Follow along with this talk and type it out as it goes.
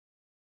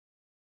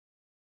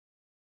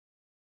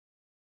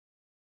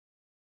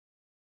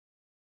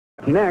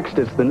Next,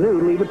 it's the new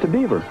Leave It to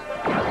Beaver.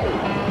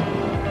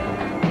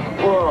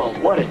 Whoa,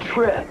 what a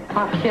trip.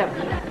 Oh, Kip,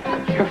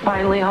 you're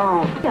finally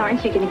home.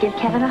 Aren't you going to give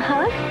Kevin a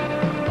hug?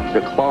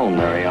 The clone,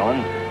 Mary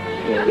Ellen.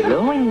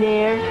 Hello in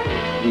there.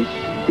 This is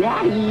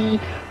Daddy.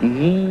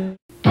 Mm-hmm.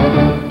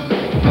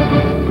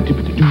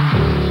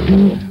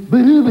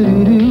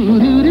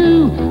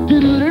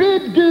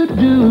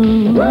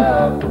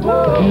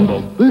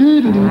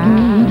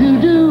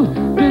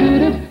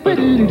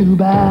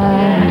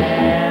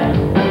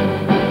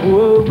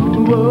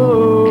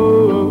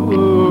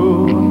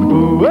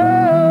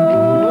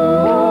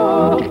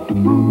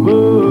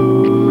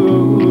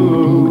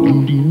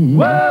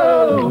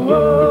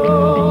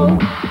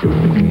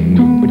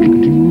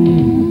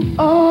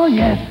 Oh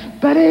yes,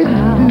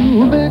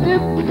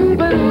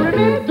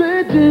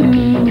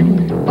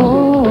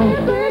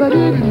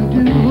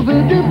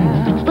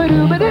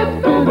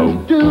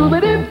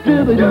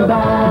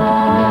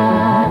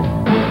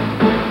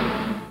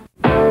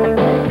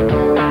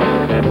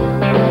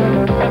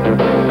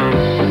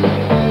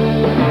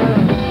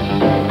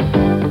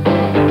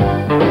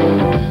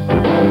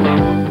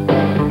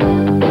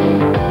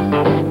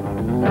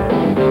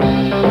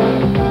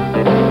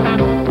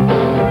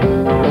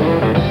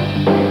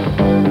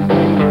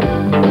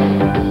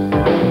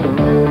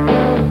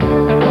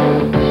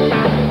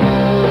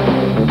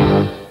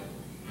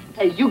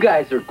 You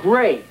guys are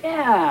great.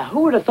 Yeah,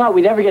 who would have thought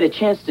we'd ever get a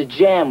chance to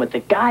jam with the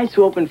guys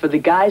who opened for the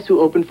guys who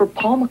opened for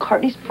Paul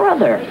McCartney's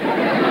brother?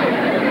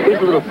 Here's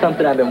a little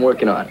something I've been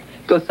working on.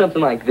 Goes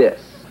something like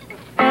this.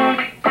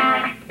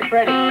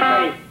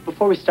 Freddie,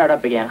 before we start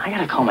up again, I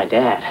gotta call my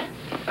dad.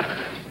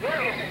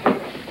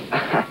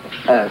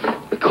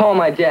 Call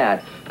my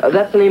dad.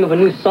 That's the name of a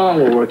new song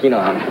we're working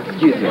on.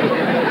 Excuse me.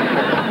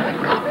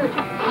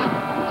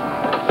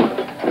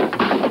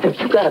 If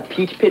you got a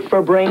peach pit for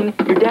a brain,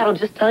 your dad will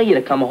just tell you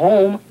to come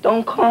home.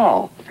 Don't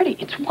call. Freddie,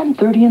 it's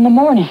 1:30 in the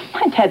morning.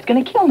 My dad's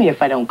gonna kill me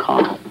if I don't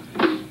call.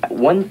 At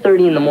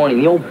 1:30 in the morning,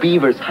 the old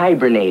beaver's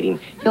hibernating.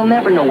 He'll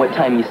never know what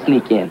time you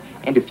sneak in.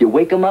 And if you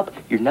wake him up,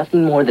 you're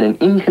nothing more than an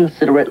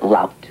inconsiderate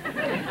lout.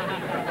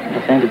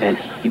 To think of it,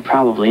 he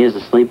probably is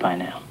asleep by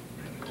now.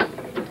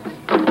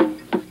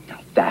 Now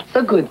that's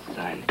a good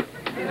sign.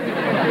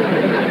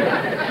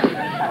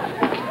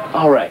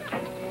 All right.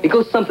 It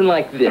goes something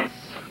like this.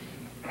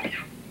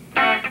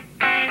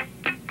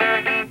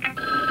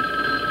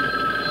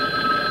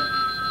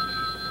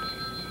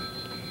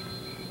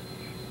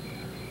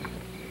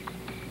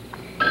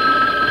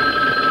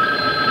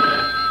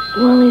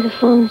 Wally, the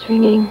phone's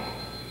ringing.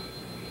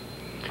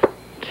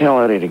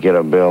 Tell Eddie to get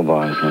a bail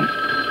bondsman.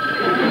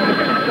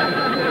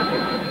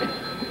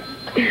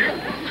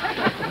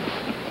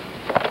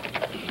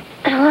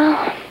 Hello?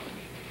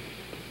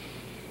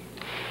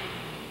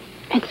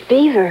 It's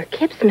Beaver.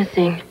 Kip's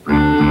missing.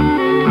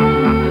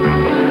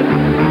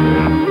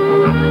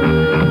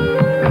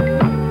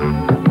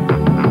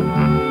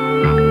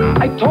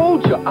 I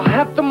told you, I'll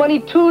have the money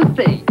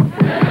Tuesday.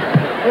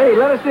 Hey,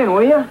 let us in,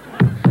 will you?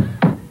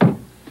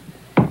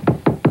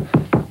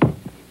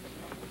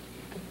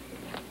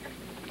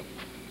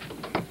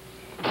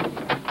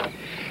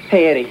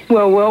 Hey, Eddie.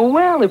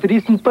 Well, if it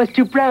isn't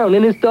Buster Brown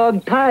and his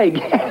dog Tig.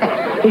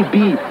 Hey,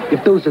 B,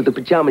 if those are the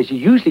pajamas you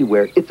usually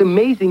wear, it's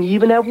amazing you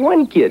even have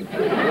one kid.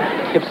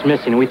 Kip's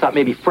missing, and we thought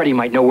maybe Freddie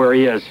might know where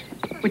he is.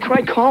 We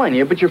tried calling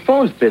you, but your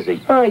phone's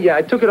busy. Oh, yeah,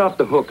 I took it off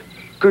the hook.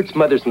 Gert's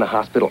mother's in the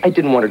hospital. I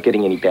didn't want her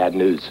getting any bad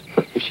news.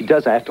 If she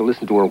does, I have to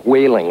listen to her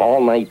wailing all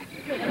night.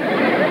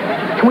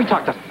 Can we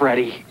talk to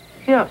Freddie?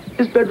 Yeah,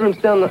 his bedroom's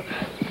down the...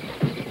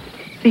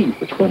 See,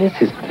 which one is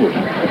his?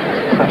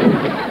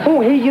 Oh,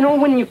 hey, you know,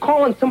 when you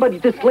call on somebody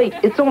this late,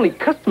 it's only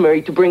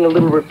customary to bring a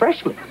little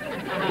refreshment.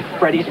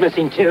 Freddie's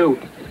missing, too.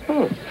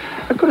 Oh,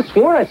 I could have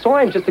sworn I saw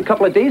him just a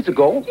couple of days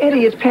ago.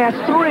 Eddie, it's past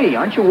 3.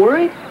 Aren't you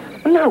worried?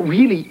 Well, not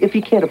really. If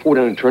he can't afford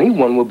an attorney,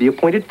 one will be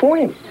appointed for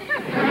him.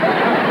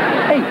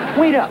 Hey,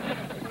 wait up.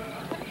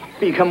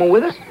 Are you coming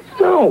with us?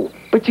 No,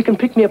 but you can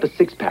pick me up a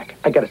 6-pack.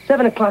 I got a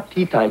 7 o'clock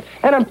tea time,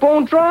 and I'm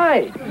bone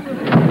dry.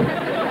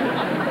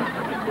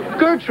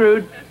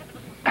 Gertrude.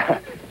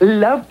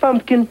 Love,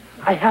 Pumpkin,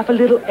 I have a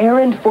little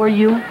errand for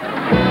you.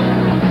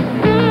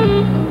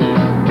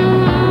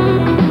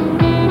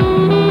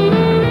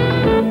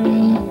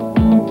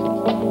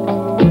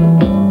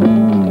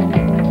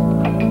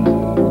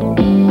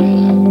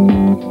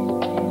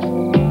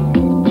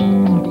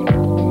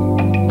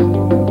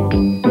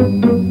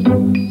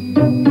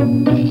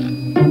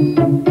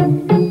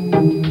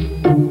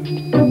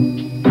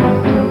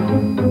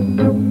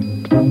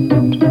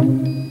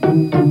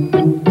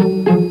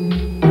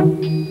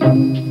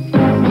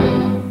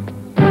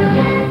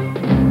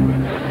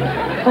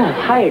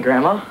 Hiya,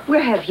 Grandma.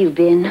 Where have you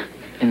been?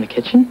 In the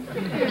kitchen?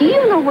 Do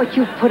you know what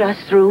you've put us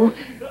through?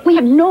 We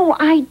had no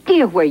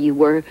idea where you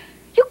were.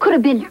 You could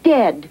have been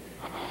dead.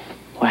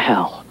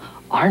 Well,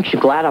 aren't you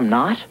glad I'm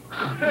not?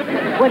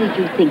 What did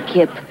you think,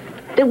 Kip?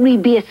 That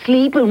we'd be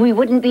asleep and we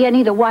wouldn't be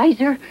any the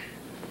wiser?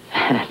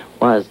 That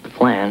was the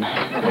plan.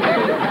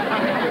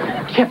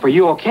 Kip, are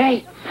you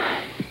okay?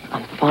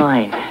 I'm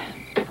fine.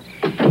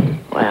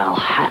 Well,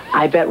 I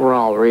I bet we're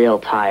all real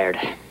tired.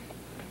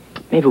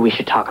 Maybe we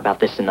should talk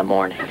about this in the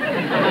morning.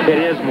 It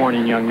is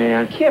morning, young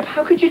man. Kip,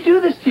 how could you do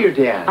this to your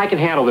dad? I can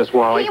handle this,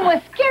 Wally. He was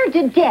scared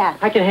to death.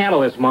 I can handle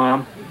this,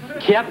 Mom.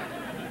 Kip,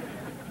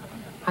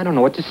 I don't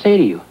know what to say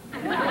to you.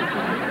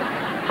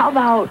 How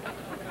about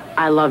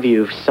I love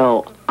you,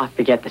 so I'll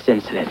forget this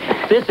incident?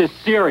 This is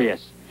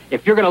serious.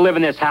 If you're going to live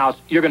in this house,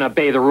 you're going to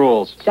obey the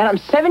rules. Dad, I'm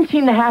 17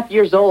 and a half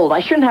years old. I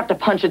shouldn't have to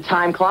punch a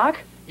time clock.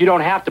 You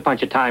don't have to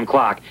punch a time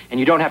clock, and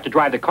you don't have to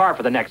drive the car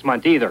for the next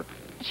month either.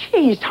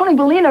 Jeez, Tony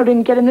Bellino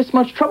didn't get in this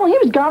much trouble. He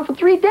was gone for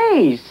 3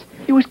 days.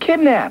 He was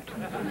kidnapped.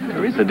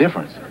 There is a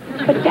difference.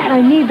 But, Dad,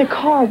 I need the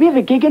car. We have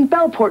a gig in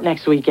Bellport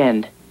next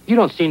weekend. You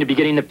don't seem to be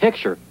getting the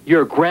picture.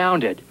 You're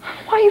grounded.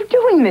 Why are you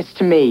doing this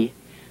to me?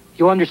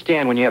 You'll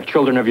understand when you have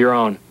children of your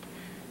own.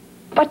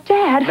 But,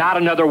 Dad... Not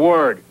another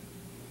word.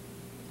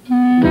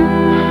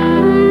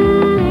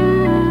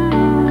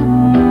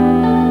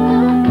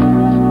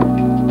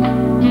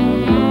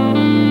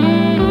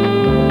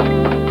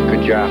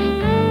 Good job.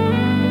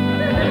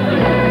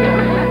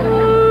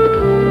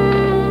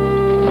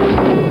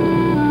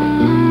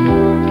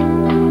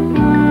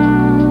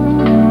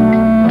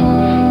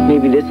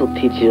 Maybe this'll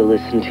teach you to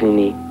listen to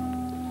me.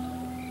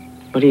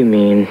 What do you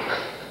mean?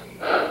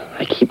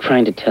 I keep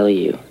trying to tell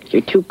you.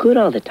 You're too good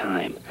all the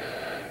time.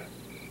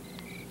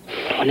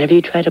 Whenever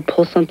you try to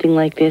pull something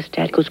like this,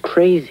 Dad goes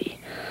crazy.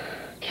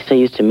 He's so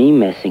used to me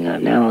messing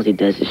up. Now all he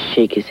does is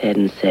shake his head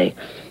and say,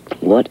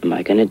 "What am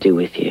I going to do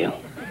with you?"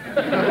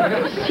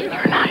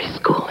 Senior in high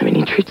school. I mean,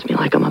 he treats me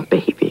like I'm a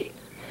baby.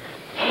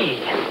 Hey,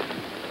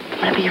 I'm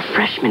going to be a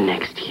freshman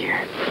next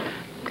year.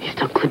 He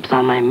still clips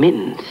on my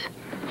mittens.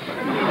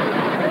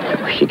 I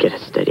wish you'd get a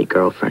steady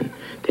girlfriend.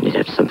 Then you'd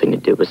have something to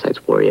do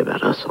besides worry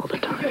about us all the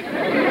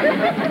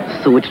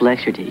time. So which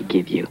lecture did he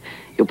give you?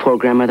 Your poor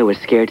grandmother was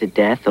scared to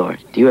death, or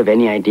do you have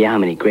any idea how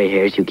many gray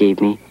hairs you gave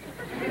me?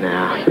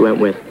 No, he went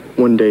with,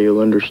 "One day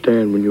you'll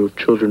understand when you have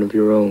children of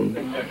your own."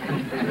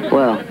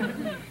 Well,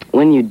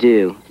 when you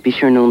do, be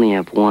sure and only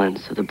have one,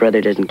 so the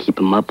brother doesn't keep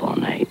him up all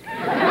night.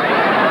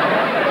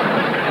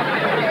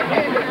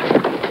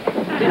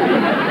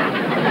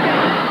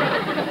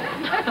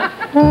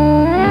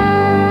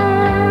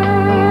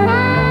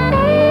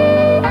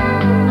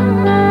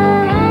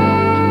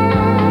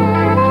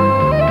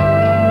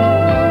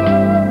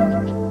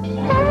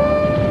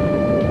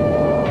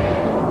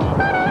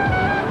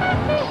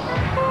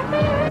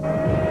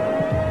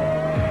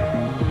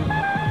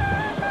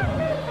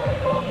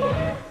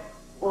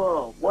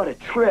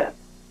 Trip.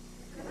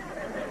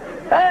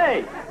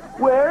 Hey,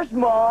 where's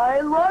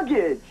my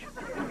luggage?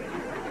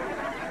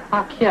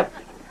 Oh, Kip,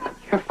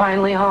 you're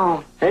finally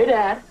home. Hey,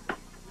 Dad.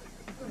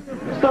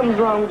 Something's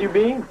wrong with your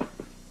beam.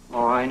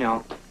 Oh, I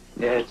know.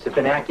 It's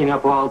been acting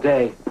up all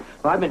day.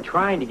 Well, I've been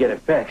trying to get it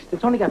fixed.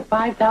 It's only got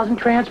 5,000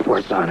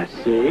 transports on it.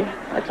 See?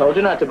 I told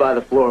you not to buy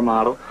the floor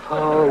model.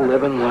 Oh,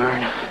 live and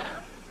learn.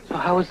 So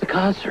how was the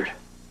concert?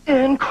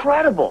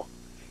 Incredible.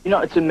 You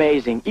know, it's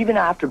amazing. Even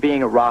after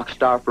being a rock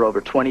star for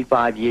over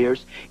 25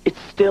 years, it's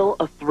still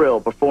a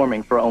thrill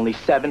performing for only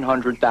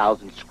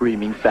 700,000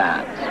 screaming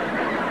fans.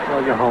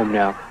 Well, you're home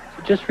now.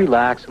 So just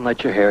relax and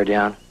let your hair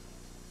down.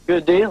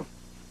 Good deal.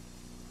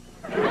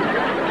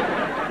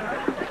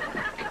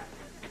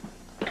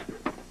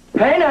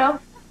 Hey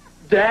now,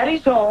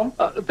 Daddy's home.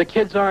 The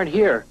kids aren't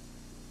here.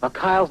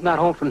 Kyle's not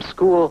home from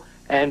school,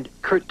 and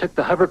Kurt took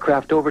the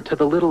hovercraft over to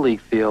the Little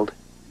League field.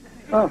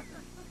 Oh.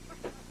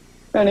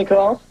 Any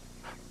calls?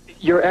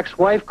 Your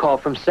ex-wife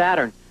called from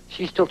Saturn.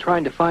 She's still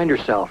trying to find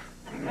herself.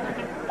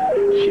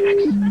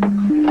 Chicks.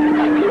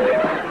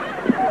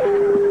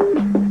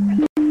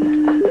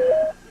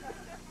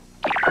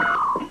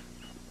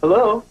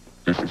 Hello?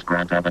 This is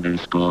Grant Avenue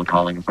School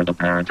calling for the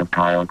parents of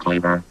Kyle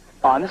Cleaver.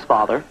 I'm his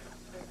father.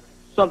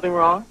 Something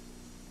wrong?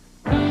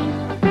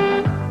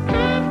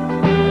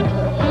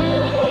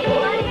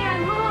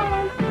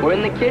 We're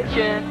in the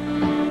kitchen.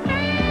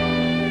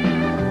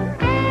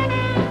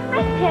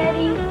 Hi,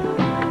 Teddy.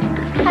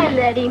 Hi,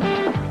 Letty.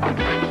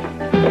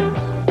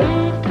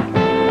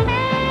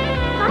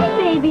 Hi,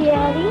 baby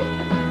Eddie.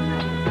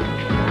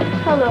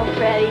 Hello,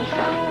 Freddie.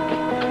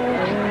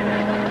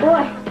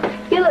 Boy,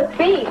 you look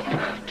beat.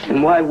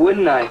 And why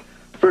wouldn't I?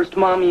 First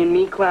mommy and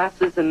me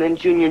classes, and then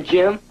junior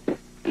gym,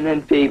 and then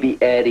baby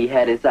Eddie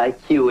had his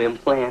IQ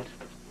implant.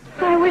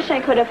 I wish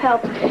I could have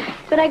helped,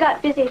 but I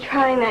got busy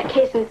trying that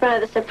case in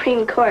front of the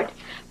Supreme Court,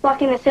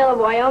 blocking the sale of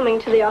Wyoming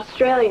to the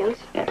Australians.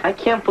 I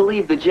can't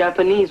believe the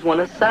Japanese want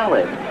to sell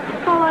it.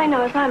 All I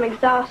know is I'm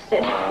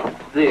exhausted.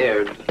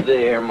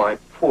 There, my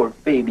poor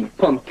baby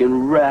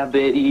pumpkin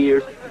rabbit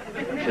ears.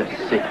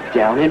 Just sit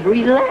down and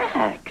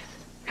relax.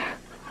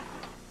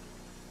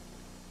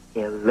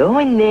 Hello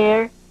in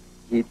there.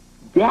 It's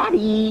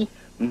Daddy.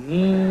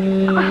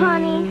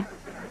 Honey,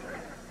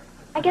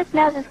 I guess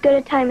now's as good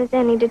a time as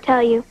any to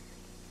tell you.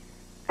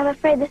 I'm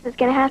afraid this is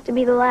going to have to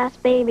be the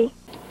last baby.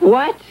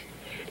 What?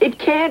 It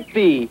can't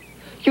be.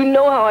 You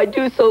know how I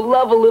do so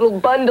love a little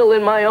bundle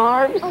in my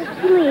arms. Oh,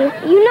 please.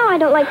 You know I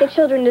don't like the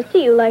children to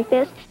see you like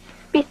this.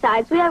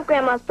 Besides, we have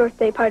Grandma's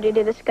birthday party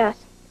to discuss.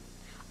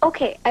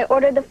 Okay, I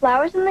ordered the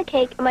flowers and the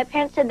cake, and my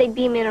parents said they'd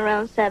beam in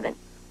around 7.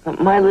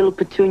 My little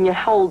Petunia,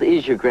 how old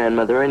is your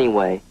grandmother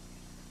anyway?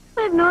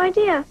 I have no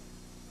idea.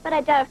 But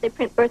I doubt if they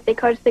print birthday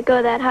cards that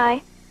go that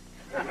high.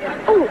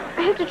 Oh,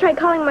 I have to try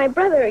calling my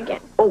brother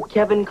again. Oh,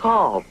 Kevin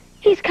called.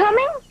 He's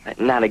coming?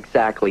 Not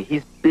exactly.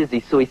 He's busy,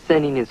 so he's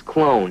sending his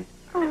clone.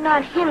 Oh,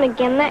 not him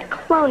again. That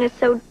clone is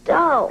so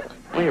dull.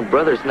 Well, your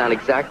brother's not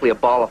exactly a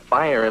ball of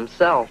fire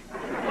himself.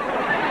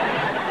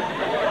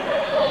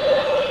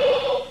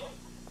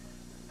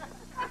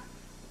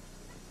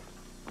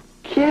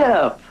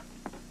 Kip!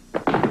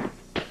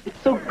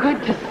 It's so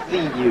good to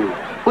see you.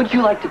 Would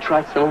you like to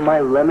try some of my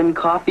lemon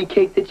coffee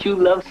cake that you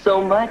love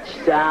so much?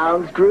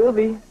 Sounds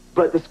groovy.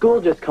 But the school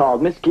just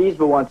called. Miss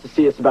Giesba wants to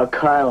see us about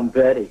Kyle and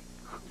Betty.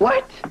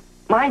 What?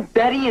 My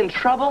Betty in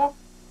trouble?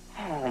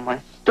 Oh, my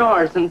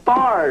stars and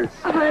bars.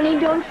 Honey,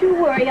 don't you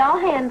worry. I'll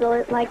handle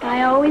it like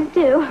I always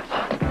do.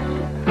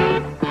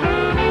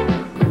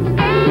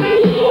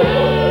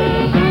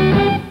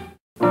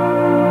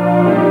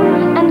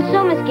 And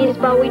so, Miss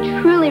Giesba, we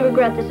truly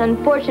regret this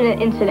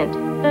unfortunate incident.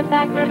 The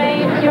fact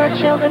remains your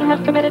children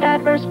have committed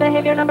adverse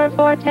behavior number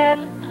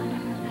 410.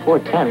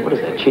 410? What is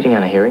that, cheating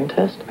on a hearing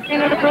test?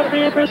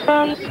 Inappropriate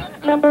response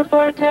number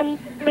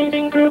 410.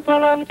 Leaving group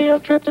while on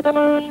field trip to the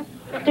moon.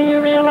 Do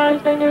you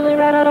realize they nearly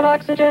ran out of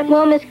oxygen?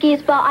 Well, Miss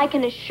Giesba, I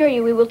can assure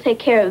you we will take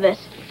care of this.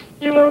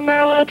 You will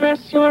now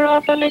address your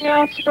offending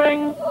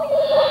offspring.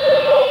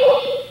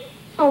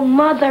 Oh,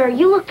 Mother,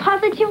 you look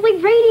positively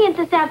radiant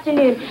this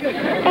afternoon.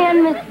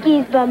 And, Miss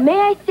Giesba, may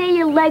I say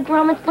your leg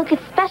grommets look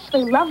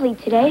especially lovely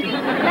today?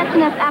 That's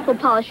enough apple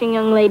polishing,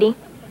 young lady.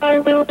 I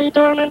will be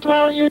dormant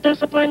while you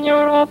discipline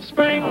your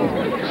offspring.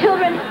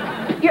 Children,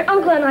 your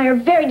uncle and I are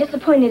very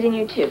disappointed in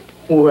you two.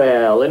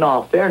 Well, in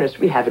all fairness,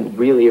 we haven't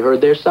really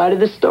heard their side of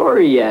the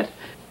story yet.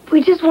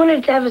 We just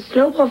wanted to have a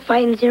snowball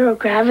fight in zero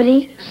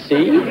gravity.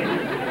 See?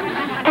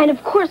 And,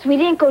 of course, we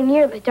didn't go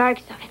near the dark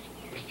side.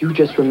 You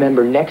just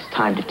remember next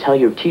time to tell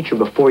your teacher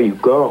before you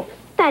go.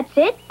 That's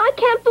it? I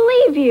can't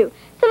believe you.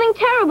 Something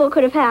terrible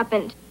could have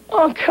happened.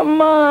 Oh,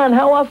 come on.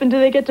 How often do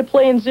they get to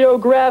play in zero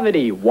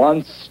gravity?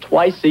 Once,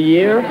 twice a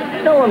year?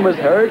 No one was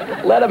hurt.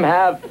 Let them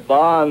have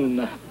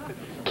fun.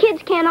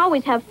 Kids can't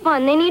always have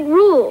fun. They need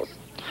rules.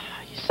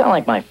 You sound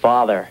like my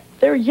father.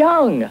 They're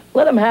young.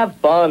 Let them have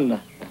fun.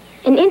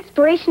 An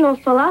inspirational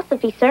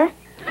philosophy, sir.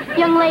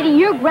 Young lady,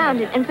 you're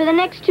grounded, and for the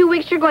next 2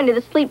 weeks, you're going to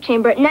the sleep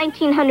chamber at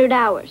 1900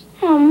 hours.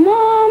 Oh,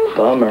 Mom.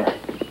 Bummer.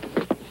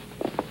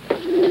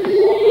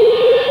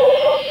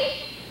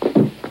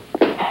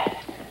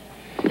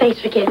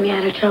 Thanks for getting me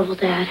out of trouble,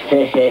 Dad.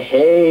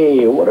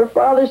 Hey, what are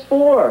fathers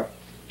for?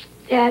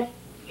 Dad,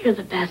 you're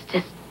the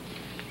bestest.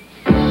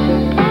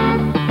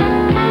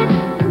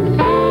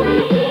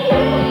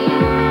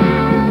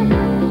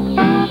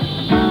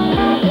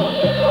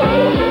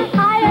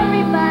 Hi,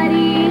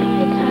 everybody.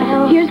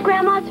 Here's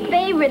Grandma's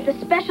favorite, the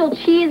special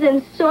cheese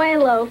and soy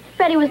loaf.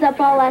 Freddie was up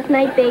all last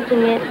night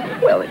baking it.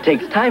 Well, it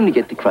takes time to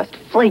get the crust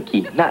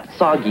flaky, not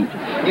soggy.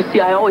 You see,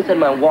 I always add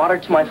my water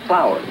to my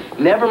flour.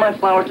 Never my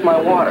flour to my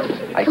water.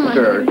 I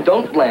stir,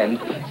 don't blend,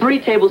 3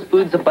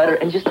 tablespoons of butter,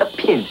 and just a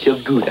pinch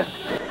of Gouda.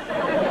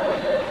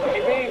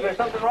 Hey, Beaver, there's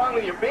something wrong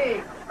with your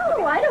beef.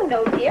 Oh, I don't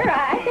know, dear.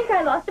 I think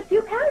I lost a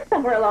few pounds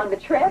somewhere along the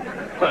trip.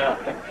 Well,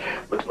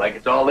 looks like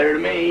it's all there to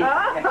me.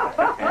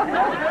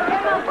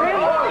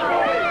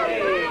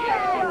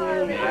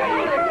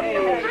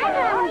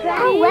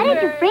 Oh, what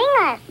did you bring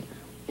us?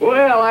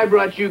 Well, I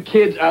brought you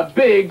kids a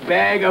big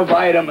bag of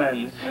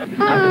vitamins.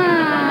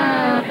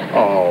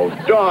 Oh,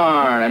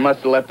 darn. I must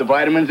have left the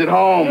vitamins at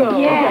home.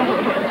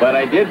 Yeah. But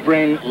I did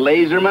bring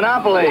Laser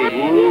Monopoly.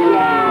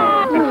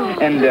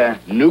 And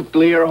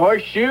nuclear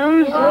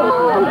horseshoes.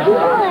 Oh,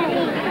 boy.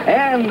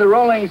 And the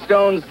Rolling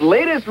Stones'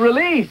 latest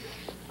release.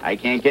 I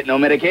can't get no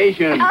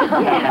medication. All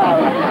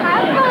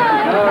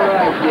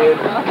right, kid.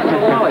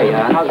 Wally,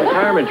 how's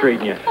retirement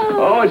treating you?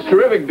 Oh, it's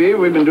terrific, Beaver.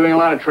 We've been doing a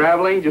lot of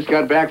traveling. Just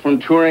got back from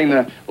touring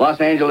the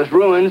Los Angeles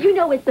ruins. You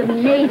know, it's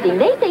amazing.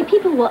 They say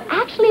people will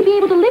actually be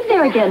able to live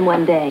there again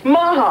one day.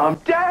 Mom,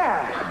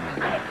 Dad.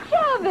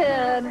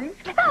 Kevin,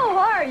 how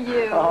are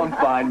you? Oh, I'm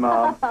fine,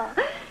 Mom.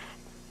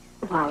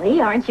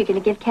 Wally, aren't you going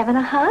to give Kevin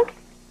a hug?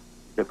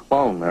 Your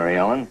clone, Mary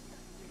Ellen.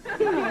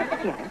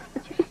 Yes,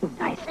 but you should be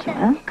nice to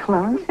him.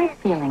 Clones have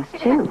feelings,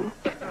 too.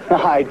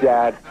 Hi,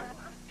 Dad.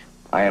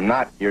 I am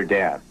not your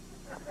dad.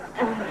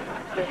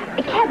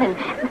 Kevin,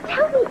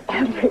 tell me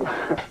everything.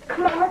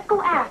 Come on, let's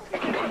go ask.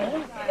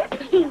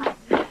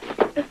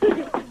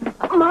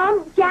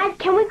 Mom, Dad,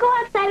 can we go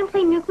outside and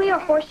play nuclear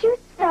horseshoes?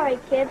 Sorry,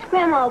 kids.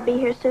 Grandma will be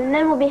here soon,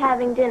 then we'll be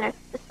having dinner.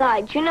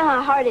 Besides, you know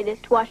how hard it is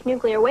to wash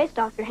nuclear waste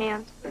off your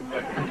hands.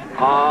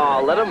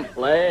 Oh, let them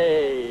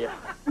play.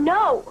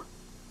 No.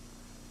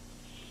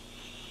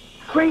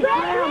 Great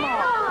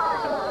Grandma!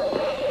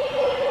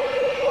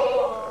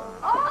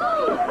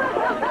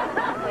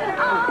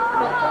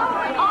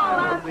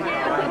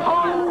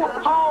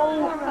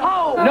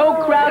 No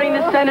crowding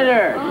the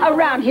senator.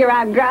 Around here,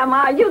 I'm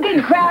Grandma. You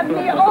can crowd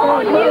me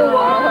all you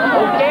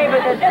want. Okay,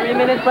 but there's 3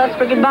 minutes left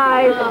for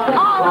goodbyes.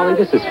 Wally,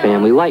 this is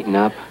family. Lighten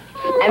up.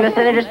 And the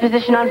senator's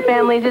position on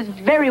families is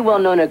very well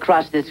known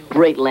across this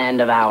great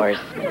land of ours.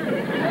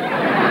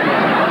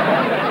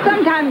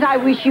 Sometimes I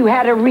wish you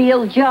had a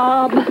real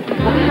job.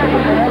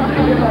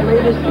 My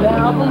latest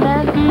album,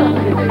 man.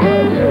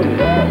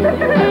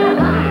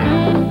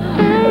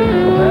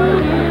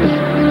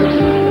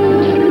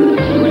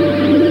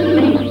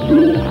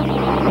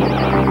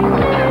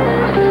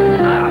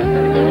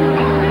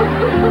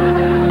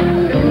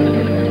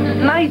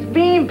 Nice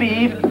beam,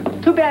 Beef.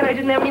 Too bad I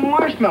didn't have any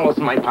marshmallows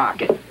in my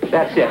pocket.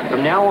 That's it.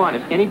 From now on,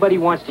 if anybody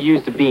wants to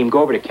use the beam,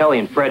 go over to Kelly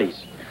and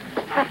Freddie's.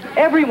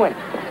 Everyone,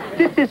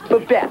 this is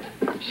Babette.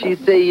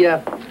 She's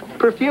a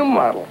perfume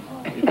model.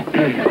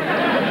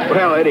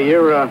 Well, Eddie,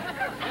 you're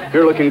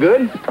looking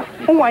good.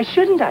 Oh, why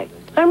shouldn't I?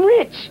 I'm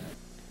rich.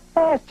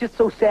 It's just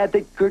so sad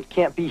that Gert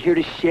can't be here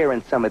to share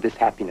in some of this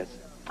happiness.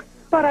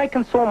 But I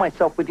console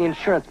myself with the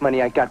insurance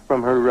money I got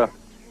from her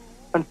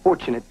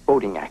unfortunate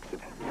boating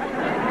accident.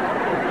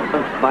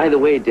 By the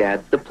way,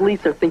 Dad, the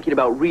police are thinking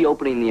about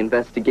reopening the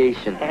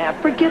investigation.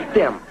 Forget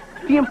them.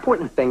 The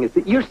important thing is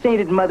that your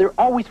sainted mother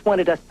always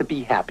wanted us to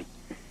be happy.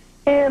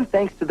 And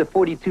thanks to the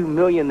 $42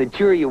 million the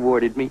jury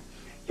awarded me,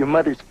 your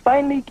mother's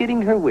finally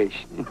getting her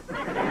wish.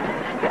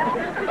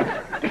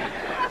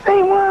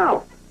 Say,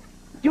 wow.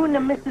 You and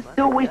the missus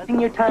still wasting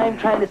your time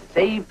trying to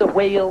save the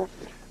whales?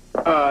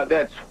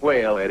 That's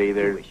whale, Eddie.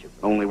 There's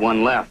only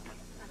one left.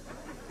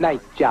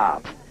 Nice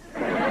job.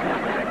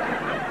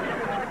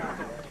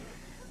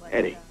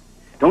 Eddie,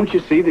 don't you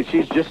see that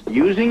she's just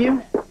using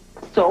you?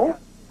 So,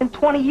 in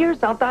 20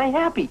 years, I'll die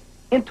happy.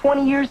 In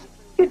 20 years,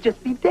 you'll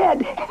just be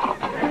dead.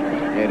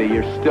 Eddie,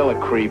 you're still a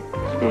creep.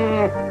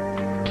 Okay,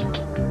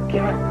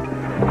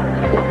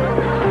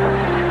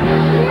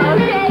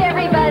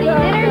 everybody,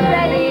 dinner's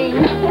ready.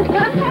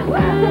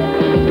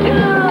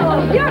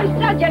 Oh, you're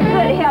such a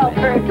good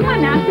helper. Come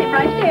on now, sit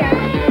right there.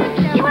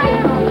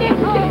 Right next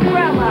to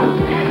Grandma.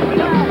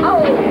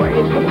 Oh,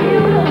 it's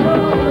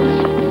beautiful.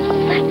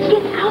 Let's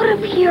get out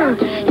of here.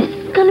 This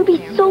is gonna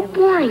be so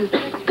boring,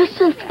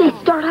 especially if they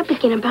start up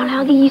again about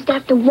how they used to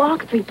have to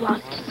walk 3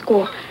 blocks to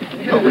school.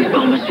 But we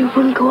promised we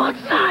wouldn't go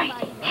outside.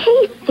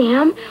 Hey,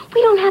 Sam,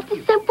 we don't have to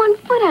set 1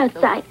 foot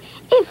outside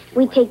if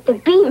we take the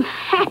beam.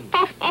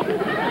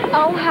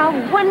 Oh, how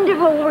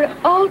wonderful. We're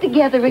all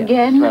together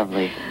again.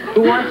 Lovely.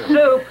 Who wants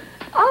soup?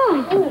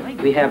 Oh.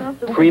 We have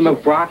cream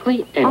of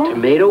broccoli and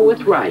tomato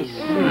with rice.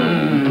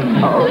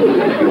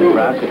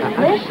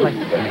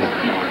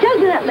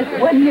 Doesn't that look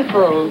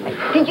wonderful?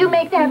 Did you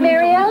make that,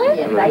 Mary Ellen?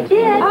 Yes, I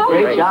did. Oh,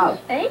 Great job.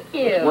 Thank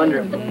you. It's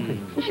wonderful.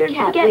 Sure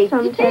can't get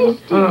some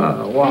tasty.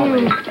 Oh,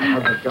 Wally.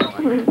 How's it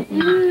going?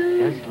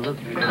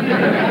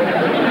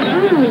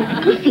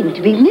 We seem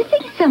to be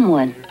missing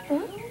someone.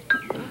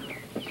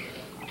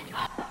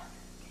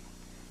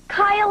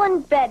 Kyle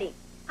and Betty.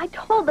 I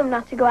told them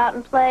not to go out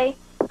and play.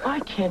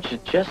 Why can't you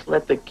just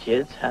let the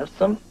kids have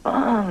some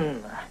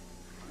fun?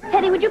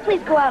 Teddy, would you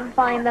please go out and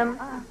find them?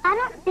 I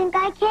don't think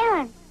I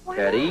can.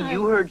 Teddy,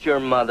 you heard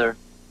your mother.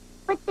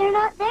 But they're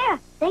not there.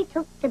 They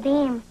took the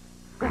beam.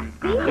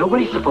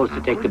 Nobody's supposed to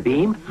take the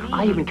beam.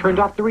 I even turned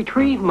off the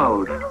retrieve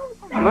mode.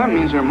 Well, that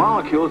means her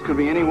molecules could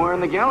be anywhere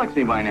in the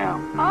galaxy by now.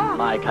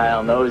 My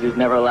Kyle knows he's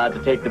never allowed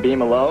to take the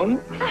beam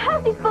alone.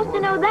 How's he supposed to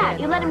know that?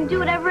 You let him do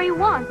whatever he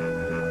wants.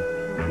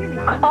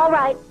 All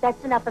right,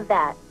 that's enough of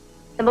that.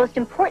 The most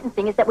important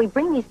thing is that we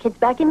bring these kids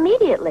back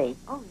immediately.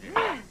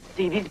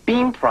 See, these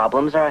beam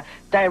problems are a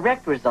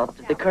direct result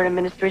of the current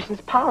administration's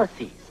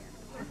policies.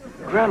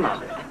 Grandma,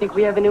 I think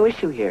we have a new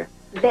issue here.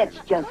 Let's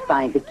just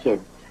find the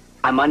kids.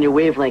 I'm on your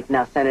wavelength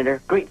now,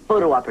 Senator. Great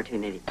photo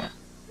opportunity.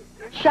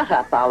 Shut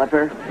up,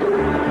 Oliver. Come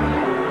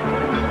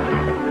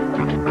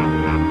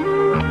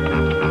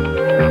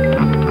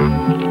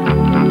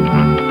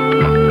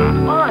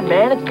on,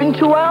 man. It's been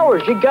 2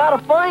 hours. You gotta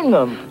find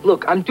them.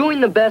 Look, I'm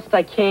doing the best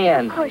I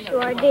can. Of course you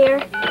are, dear.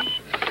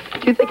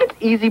 Do you think it's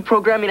easy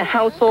programming a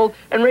household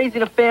and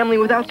raising a family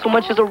without so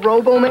much as a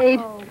robo-maid?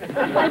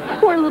 My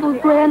poor little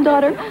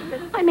granddaughter.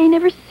 I may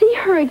never see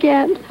her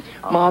again.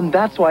 Mom,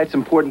 that's why it's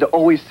important to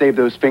always save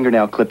those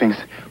fingernail clippings.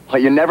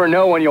 Well, you never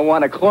know when you'll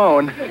want to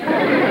clone.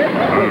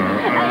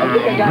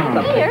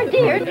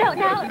 Dear, no.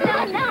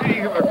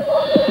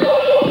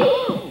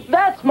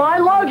 That's my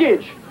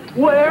luggage.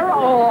 Where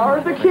are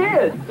the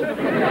kids?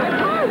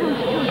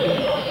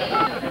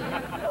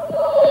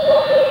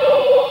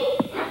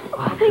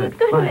 Thank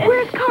goodness.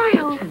 Where's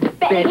Kyle?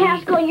 Betty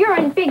Haskell, you're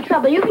in big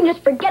trouble. You can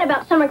just forget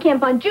about summer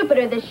camp on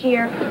Jupiter this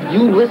year.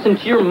 You listen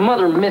to your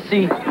mother,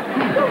 Missy. Oh,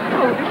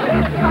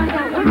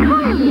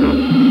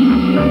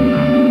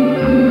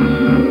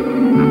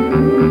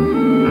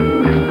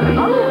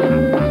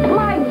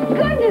 my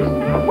goodness.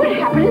 What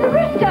happened to the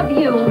rest of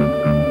you?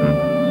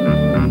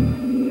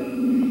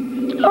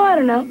 Oh, I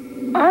don't know.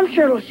 I'm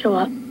sure it'll show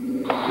up.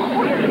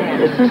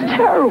 This is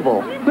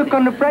terrible. Look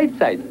on the bright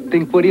side.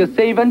 Think what he'll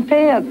save on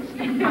pants.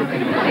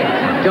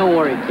 Don't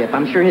worry, Kip.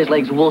 I'm sure his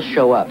legs will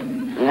show up.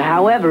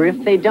 However,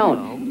 if they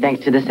don't,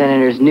 thanks to the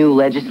senator's new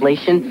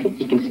legislation,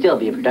 he can still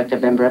be a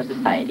productive member of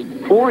society.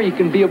 Or you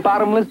can be a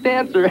bottomless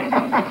dancer.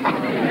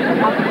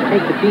 How can you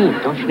take the beam?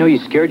 Don't you know you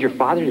scared your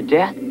father to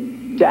death?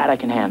 Dad, I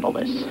can handle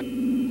this.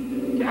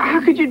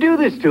 How could you do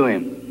this to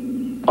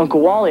him?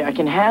 Uncle Wally, I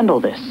can handle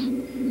this.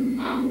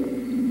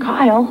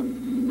 Kyle,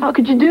 how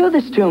could you do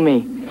this to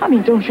me? I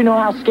mean, don't you know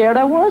how scared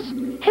I was?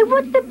 Hey,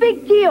 what's the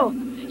big deal?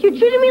 You're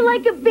treating me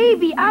like a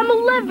baby. I'm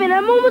 11.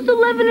 I'm almost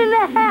 11 and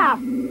a half.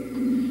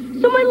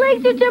 So my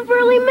legs are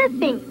temporarily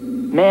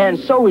missing. Man,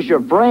 so is your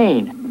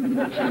brain.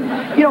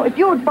 You know, if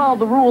you had followed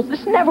the rules,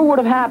 this never would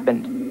have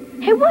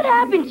happened. Hey, what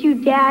happened to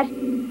you, Dad?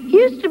 You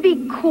used to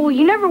be cool.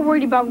 You never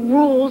worried about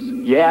rules.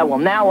 Yeah, well,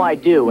 now I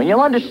do. And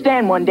you'll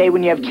understand one day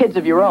when you have kids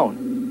of your own.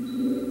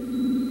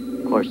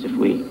 Of course, if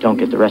we don't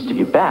get the rest of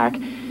you back,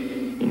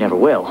 you never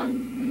will.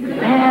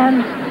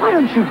 Man, why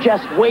don't you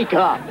just wake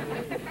up?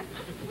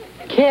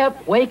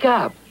 Kip, wake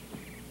up.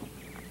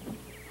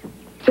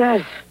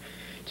 Dad,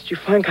 did you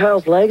find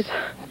Kyle's legs?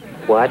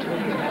 What?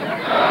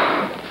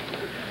 I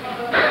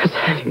was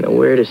having the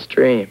weirdest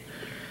dream.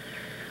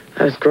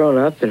 I was grown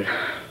up and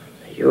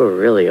you were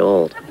really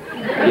old.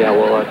 Yeah,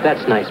 well,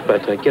 that's nice,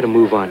 but get a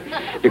move on.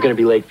 You're going to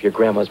be late for your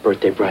grandma's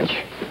birthday brunch.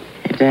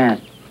 Hey,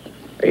 Dad,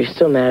 are you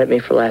still mad at me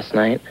for last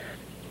night?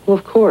 Well,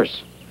 of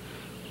course.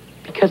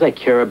 Because I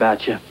care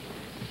about you.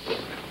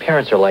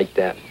 Parents are like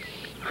that.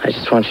 I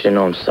just want you to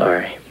know I'm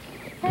sorry.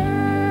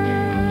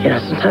 You know,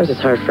 sometimes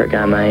it's hard for a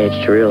guy my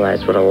age to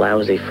realize what a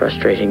lousy,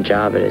 frustrating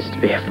job it is to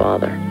be a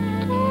father.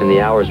 And the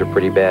hours are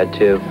pretty bad,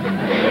 too.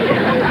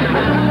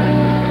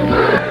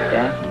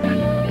 Dad?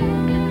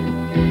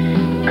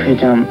 Could,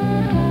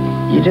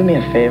 you do me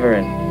a favor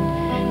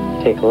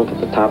and take a look at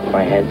the top of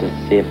my head to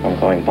see if I'm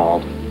going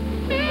bald?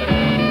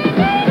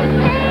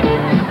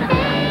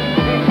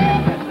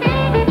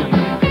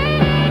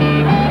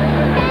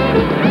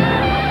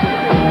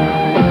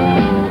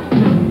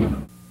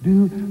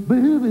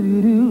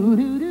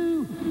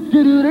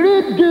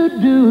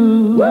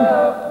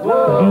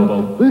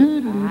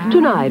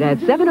 Tonight at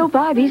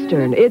 7:05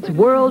 Eastern, it's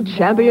World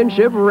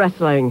Championship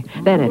Wrestling.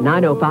 Then at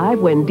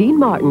 9:05, when Dean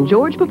Martin,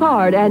 George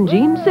Peppard, and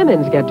Gene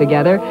Simmons get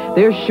together,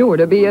 there's sure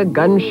to be a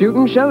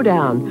gun-shooting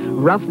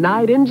showdown. Rough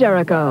night in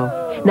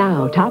Jericho.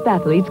 Now, top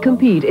athletes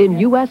compete in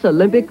U.S.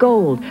 Olympic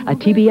gold, a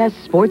TBS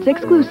sports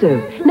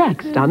exclusive,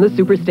 next on the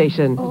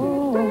Superstation.